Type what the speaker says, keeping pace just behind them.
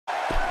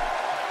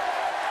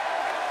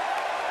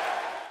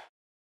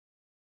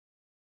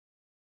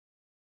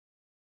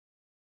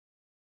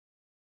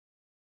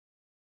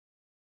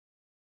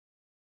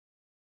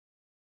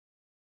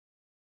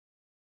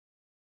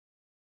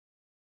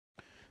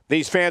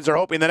These fans are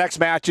hoping the next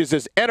match is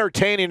as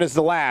entertaining as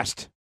the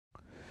last.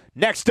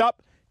 Next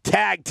up,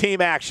 tag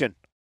team action.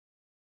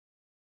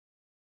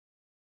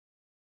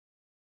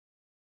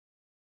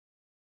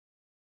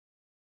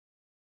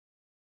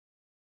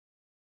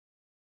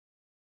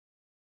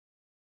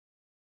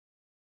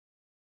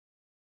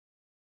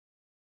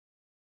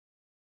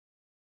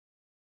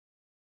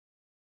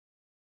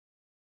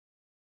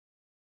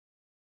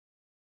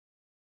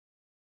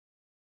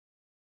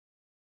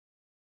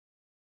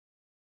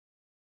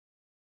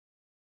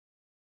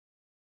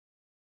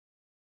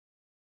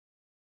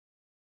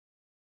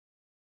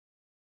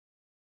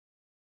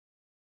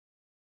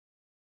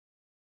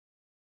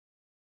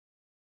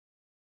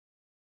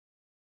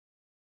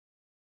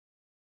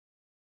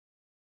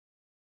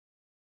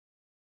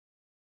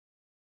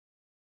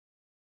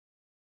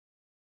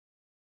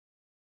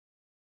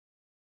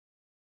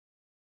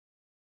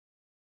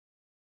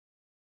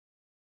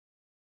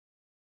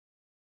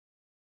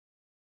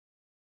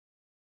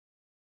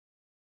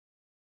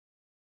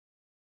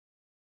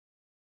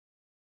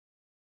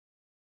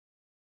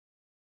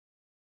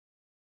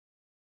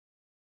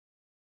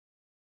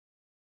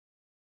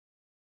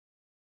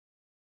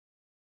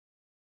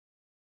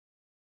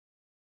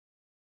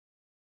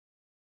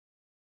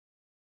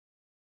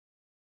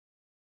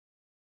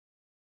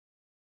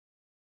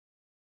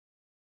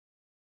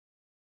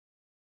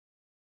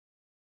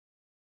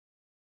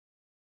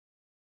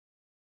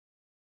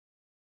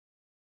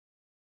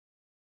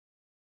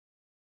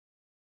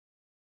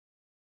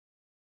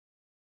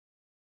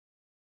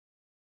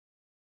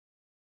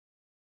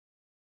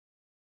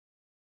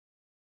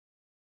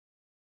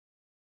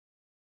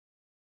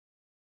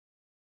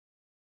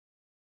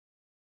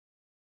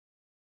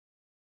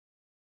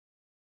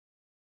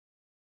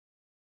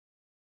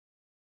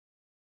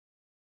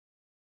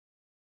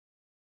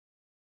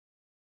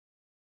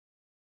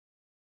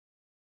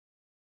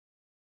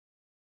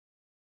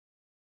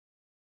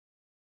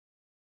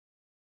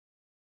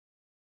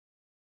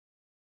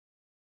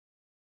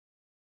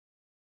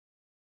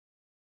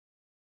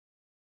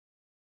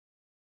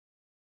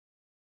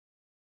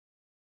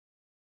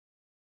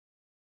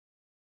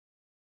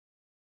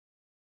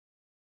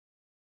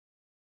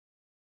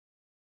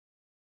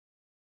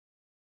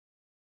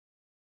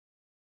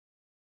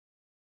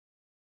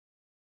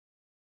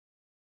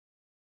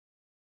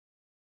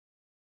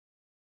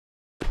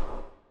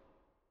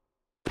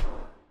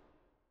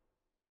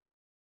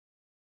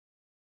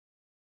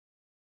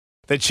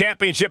 The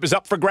championship is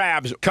up for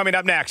grabs. Coming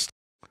up next,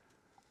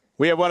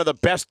 we have one of the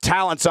best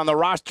talents on the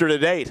roster to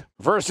date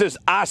versus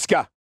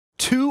Asuka.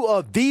 Two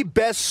of the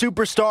best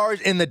superstars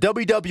in the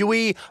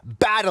WWE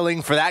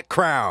battling for that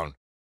crown.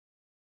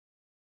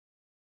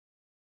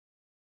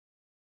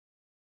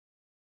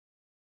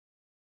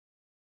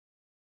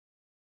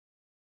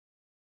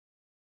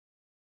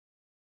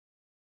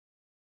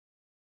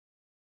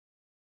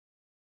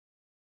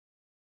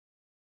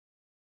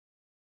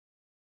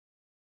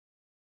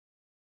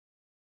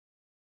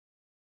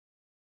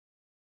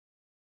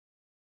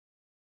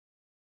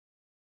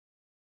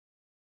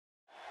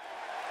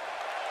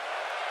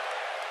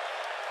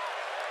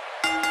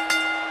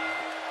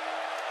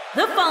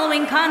 The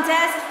following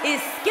contest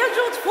is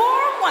scheduled for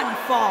one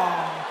fall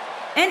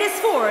and is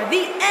for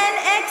the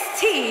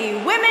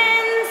NXT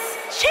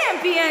Women's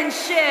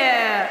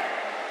Championship.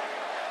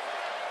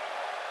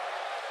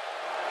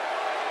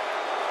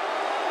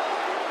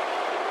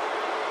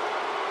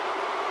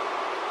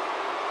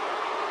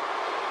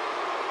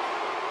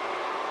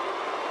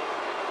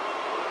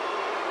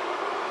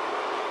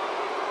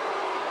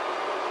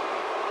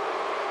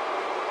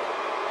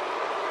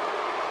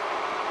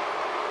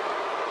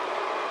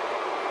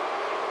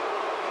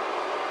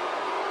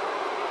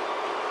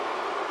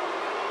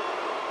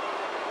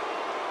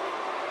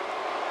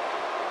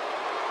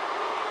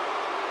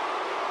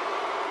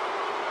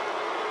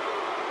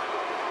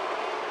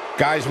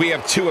 Guys, we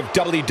have two of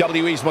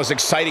WWE's most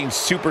exciting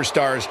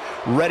superstars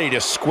ready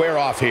to square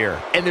off here.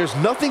 And there's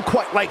nothing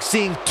quite like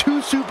seeing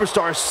two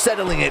superstars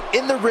settling it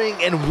in the ring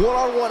in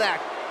one-on-one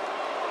action.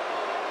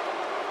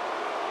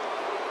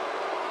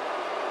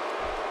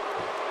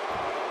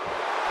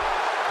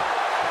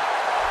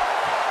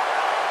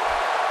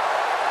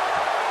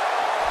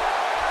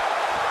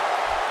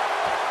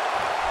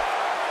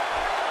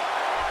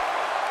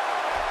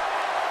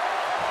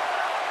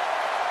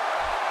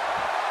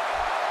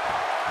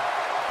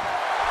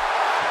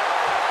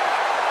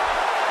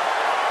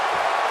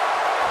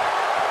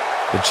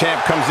 The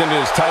champ comes into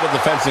his title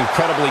defense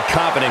incredibly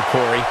confident,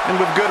 Corey. And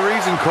with good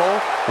reason, Cole.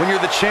 When you're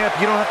the champ,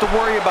 you don't have to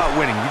worry about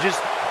winning. You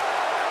just...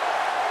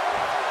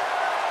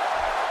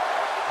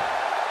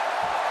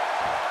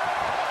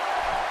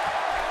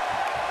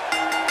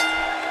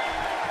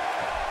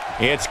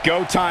 It's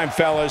go time,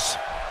 fellas.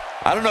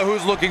 I don't know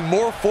who's looking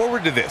more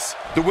forward to this,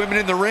 the women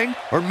in the ring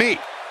or me.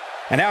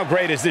 And how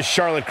great has this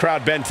Charlotte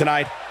crowd been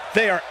tonight?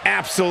 They are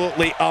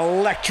absolutely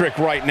electric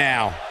right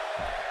now.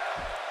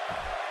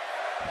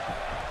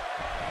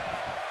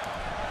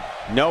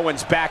 No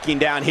one's backing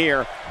down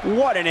here.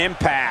 What an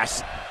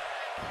impasse.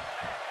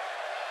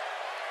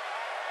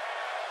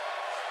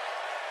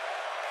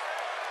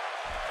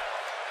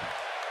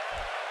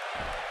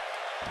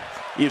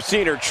 You've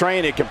seen her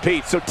train and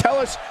compete, so tell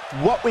us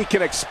what we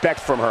can expect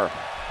from her.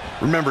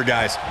 Remember,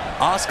 guys,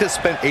 Asuka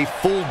spent a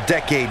full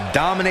decade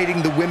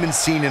dominating the women's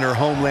scene in her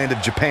homeland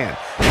of Japan.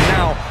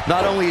 Now,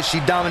 not only is she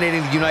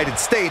dominating the United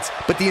States,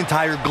 but the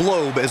entire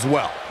globe as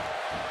well.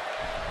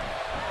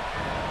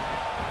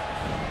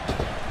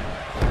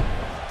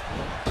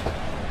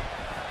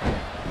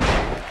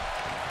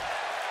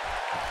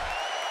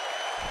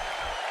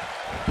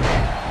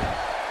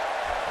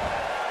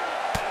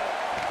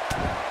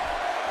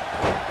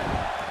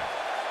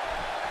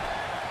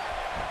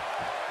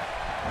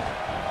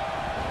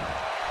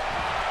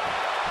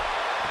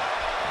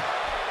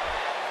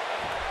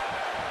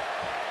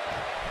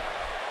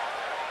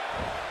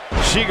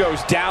 She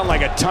goes down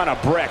like a ton of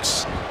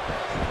bricks.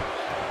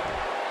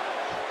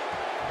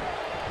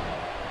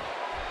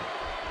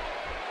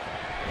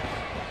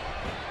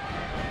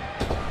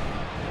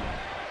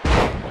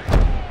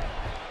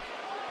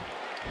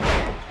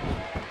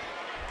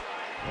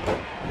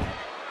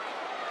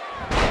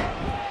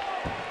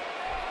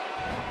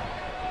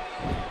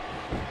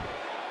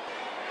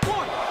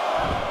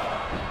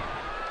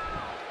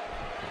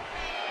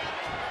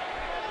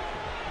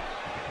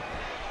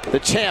 The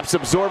champ's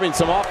absorbing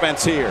some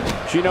offense here.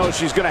 She knows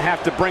she's going to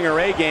have to bring her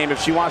A game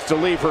if she wants to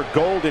leave her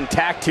gold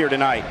intact here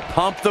tonight.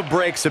 Pump the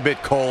brakes a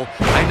bit, Cole.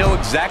 I know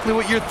exactly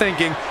what you're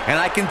thinking, and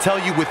I can tell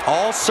you with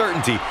all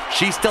certainty,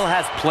 she still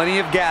has plenty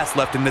of gas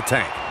left in the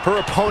tank. Her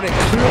opponent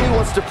clearly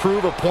wants to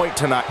prove a point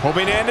tonight.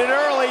 Hoping to end it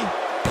early.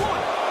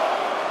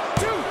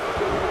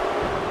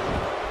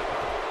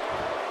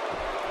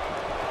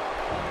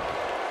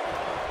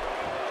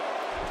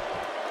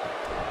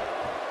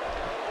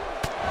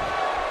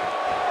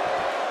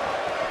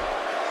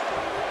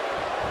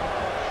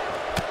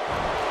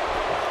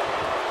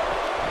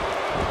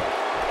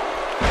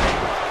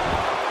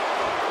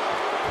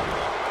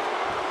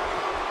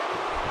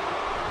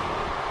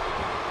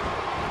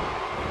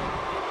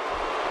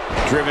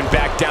 Driven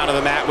back down to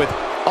the mat with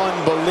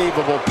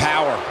unbelievable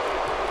power.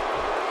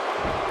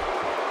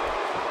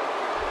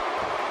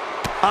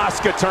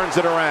 Asuka turns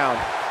it around.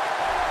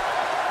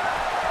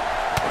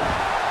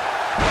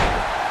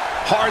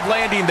 Hard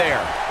landing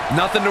there.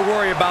 Nothing to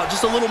worry about,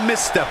 just a little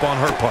misstep on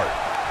her part.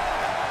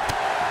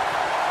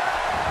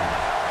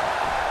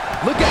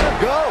 Look at her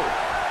go.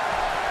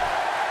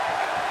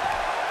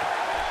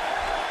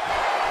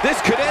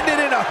 This could end it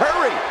in a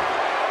hurry.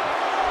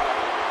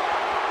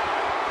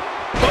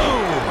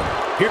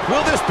 Here,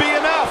 will this be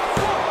enough?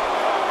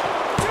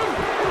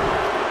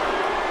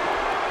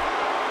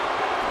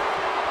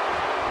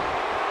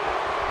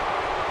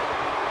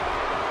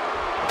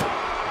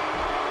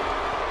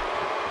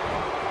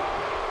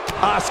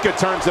 Asuka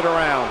turns it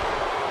around.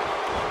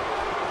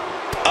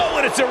 Oh,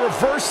 and it's a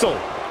reversal.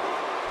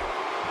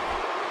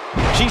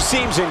 She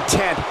seems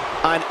intent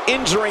on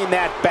injuring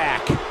that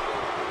back.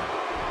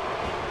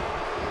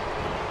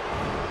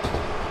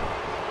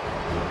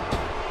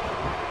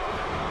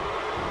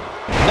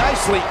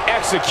 Nicely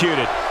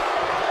executed.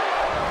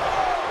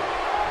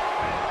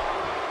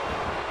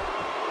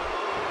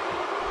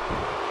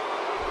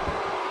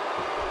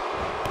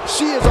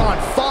 She is on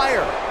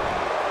fire.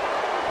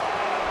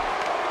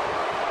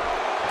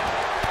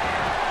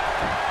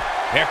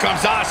 Here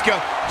comes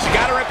Asuka. She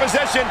got her in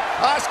position.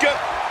 Asuka.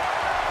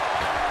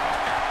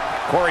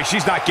 Corey,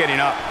 she's not getting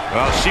up.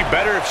 Well, she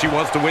better if she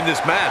wants to win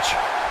this match.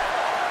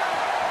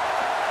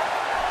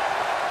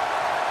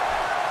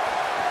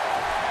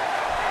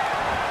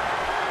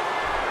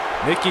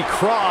 Nikki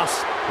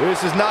Cross.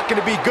 This is not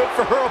going to be good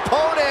for her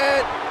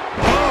opponent.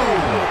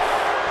 Boom.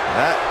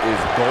 That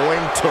is going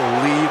to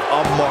leave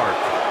a mark.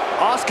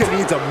 Asuka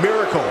needs a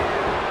miracle.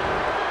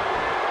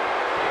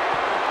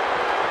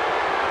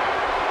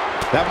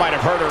 That might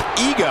have hurt her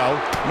ego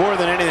more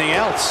than anything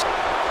else.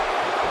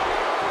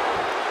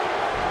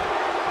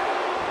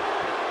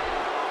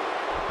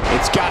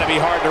 It's got to be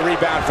hard to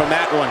rebound from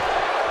that one.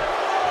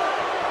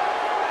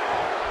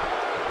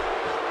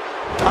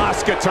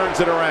 Asuka turns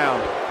it around.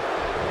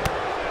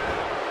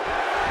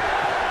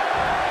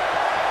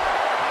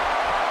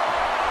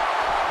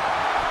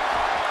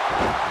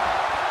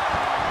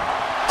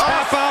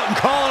 Tap out and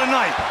call it a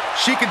night.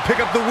 She can pick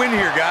up the win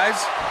here,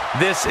 guys.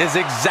 This is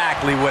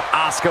exactly what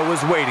Asuka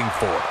was waiting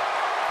for.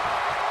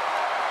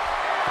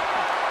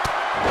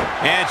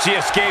 And she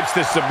escapes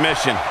the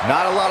submission.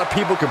 Not a lot of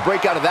people can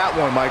break out of that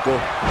one, Michael.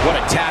 What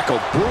a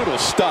tackle. Brutal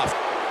stuff.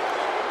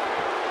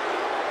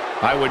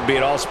 I wouldn't be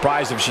at all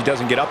surprised if she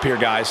doesn't get up here,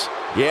 guys.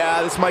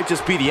 Yeah, this might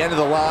just be the end of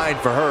the line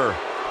for her.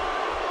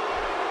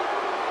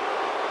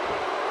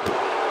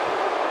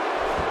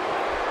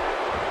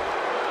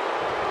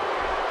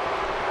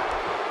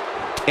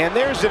 And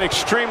there's an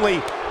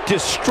extremely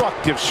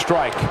destructive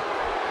strike.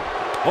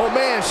 Oh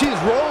man, she's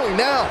rolling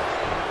now.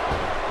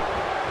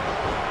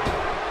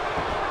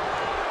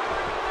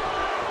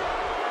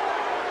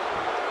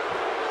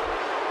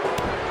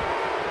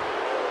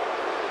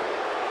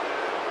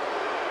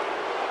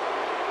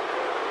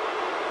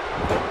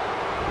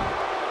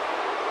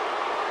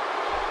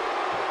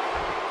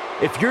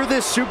 If you're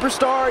this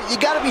superstar, you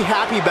gotta be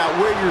happy about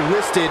where you're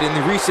listed in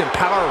the recent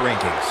power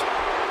rankings.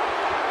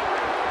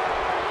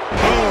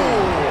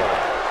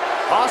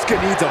 Asuka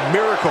needs a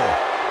miracle.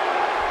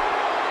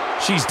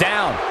 She's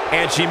down,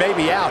 and she may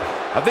be out.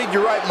 I think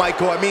you're right,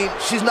 Michael. I mean,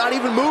 she's not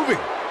even moving.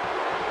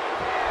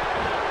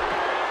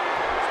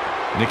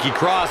 Nikki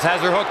Cross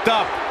has her hooked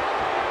up.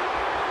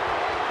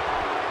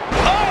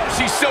 Oh,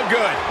 she's so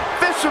good.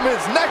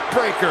 Fisherman's neck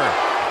breaker.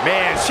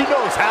 Man, she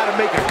knows how to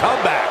make a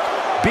comeback.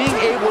 Being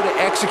able to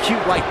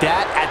execute like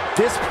that at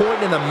this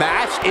point in the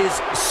match is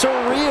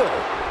surreal.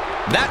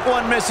 That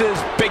one misses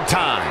big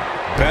time.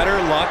 Better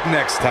luck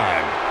next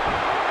time.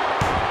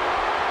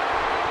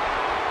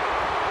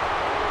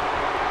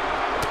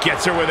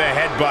 Gets her with a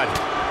headbutt.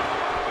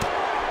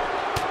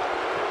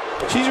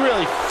 She's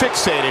really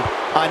fixated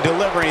on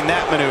delivering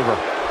that maneuver.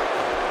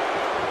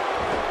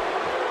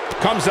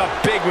 Comes up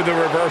big with the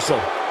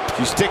reversal.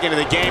 She's sticking to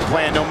the game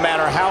plan no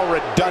matter how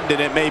redundant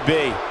it may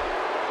be.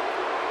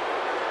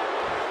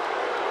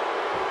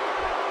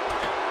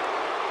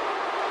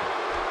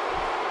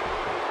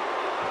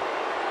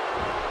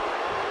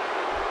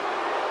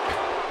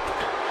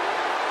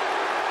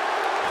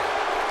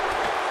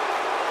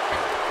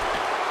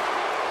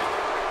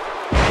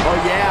 Oh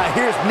yeah,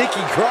 here's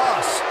Nikki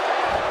Cross.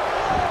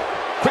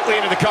 Quickly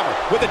into the cover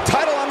with the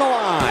title on the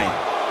line.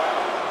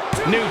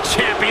 New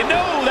champion.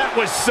 No, that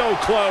was so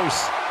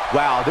close.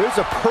 Wow, there's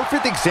a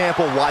perfect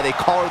example why they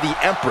call her the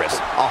Empress,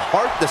 a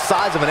heart the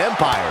size of an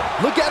empire.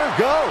 Look at her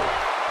go.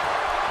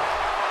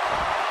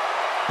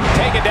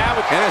 Taken down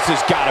with, and this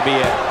has got to be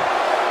it.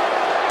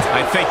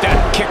 I think that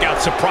kick out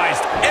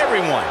surprised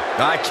everyone.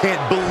 I can't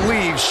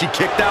believe she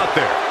kicked out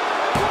there.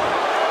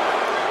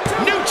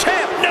 New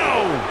champ,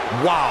 no!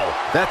 Wow,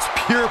 that's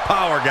pure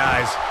power,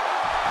 guys.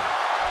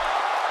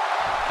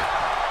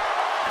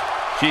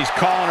 She's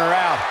calling her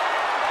out.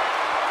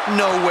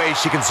 No way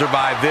she can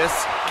survive this.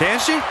 Can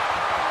she?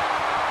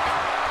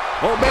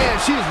 Oh man,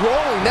 she's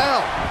rolling now.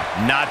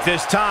 Not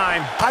this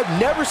time. I've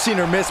never seen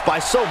her miss by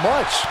so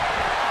much.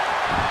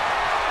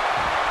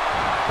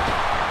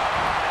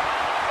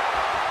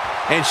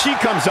 And she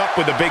comes up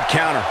with a big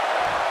counter.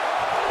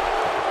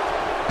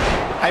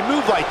 A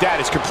move like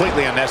that is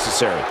completely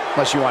unnecessary,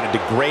 unless you want to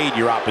degrade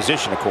your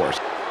opposition, of course.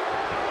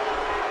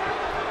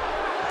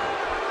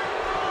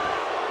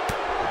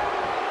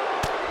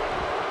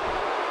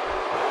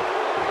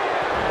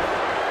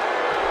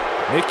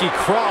 Nikki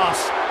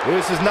Cross.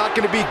 This is not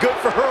going to be good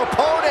for her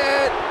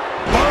opponent.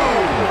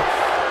 Boom!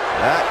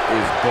 That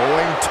is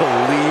going to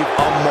leave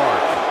a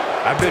mark.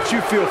 I bet you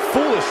feel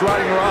foolish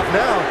writing her off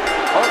now.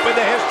 Open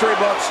the history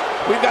books.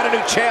 We've got a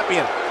new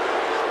champion.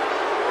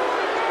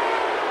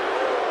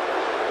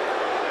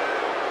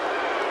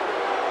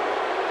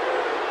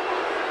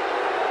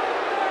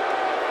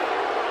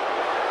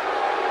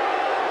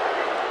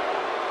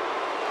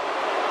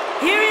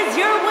 Here is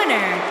your winner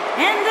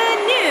and the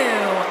new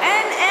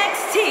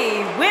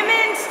NXT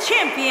Women's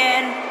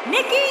Champion,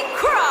 Nikki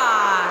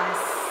Cross.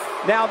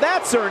 Now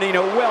that's earning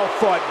a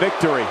well-fought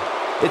victory.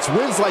 It's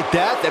wins like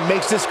that that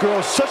makes this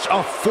girl such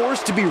a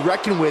force to be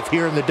reckoned with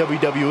here in the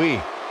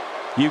WWE.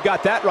 You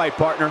got that right,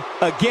 partner.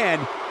 Again,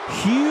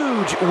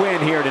 huge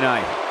win here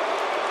tonight.